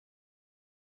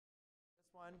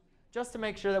just to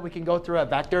make sure that we can go through a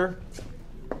vector,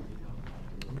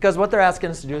 because what they're asking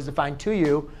us to do is to find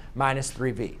 2u minus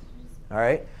 3v. All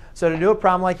right? So to do a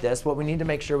problem like this, what we need to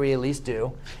make sure we at least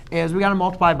do is we got to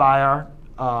multiply by our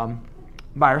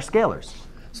scalars.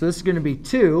 So this is going to be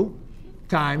 2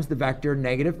 times the vector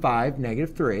 -5,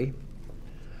 -3,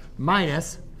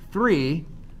 minus 3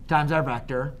 times our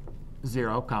vector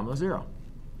 0, 0.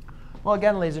 Well,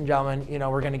 again, ladies and gentlemen,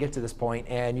 we're going to get to this point,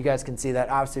 and you guys can see that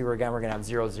obviously we're going to have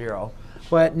 0, 0.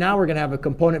 But now we're going to have a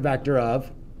component vector of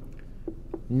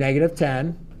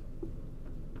 -10,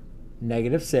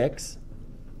 -6,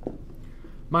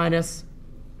 minus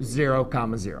 0,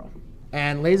 0.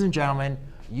 And ladies and gentlemen,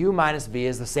 u minus v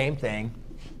is the same thing.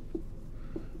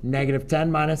 -10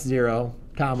 minus 0,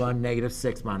 comma,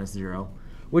 -6 minus 0,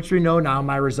 which we know now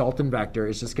my resultant vector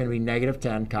is just going to be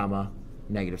 -10, comma,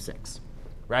 -6.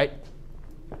 Right?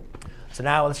 So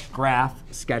now let's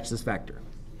sketch this vector.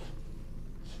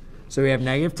 So we have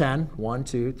 -10, 1,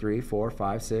 2, 3, 4,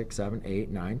 5, 6, 7,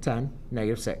 8, 9, 10,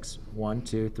 -6, 1,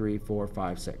 2, 3, 4,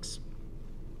 5, 6.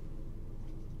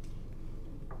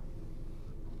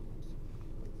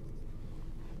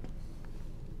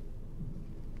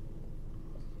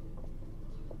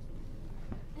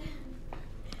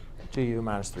 u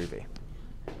minus 3v.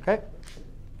 OK?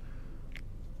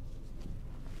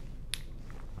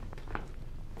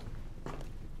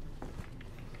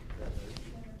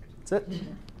 That's it.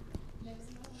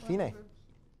 Fine.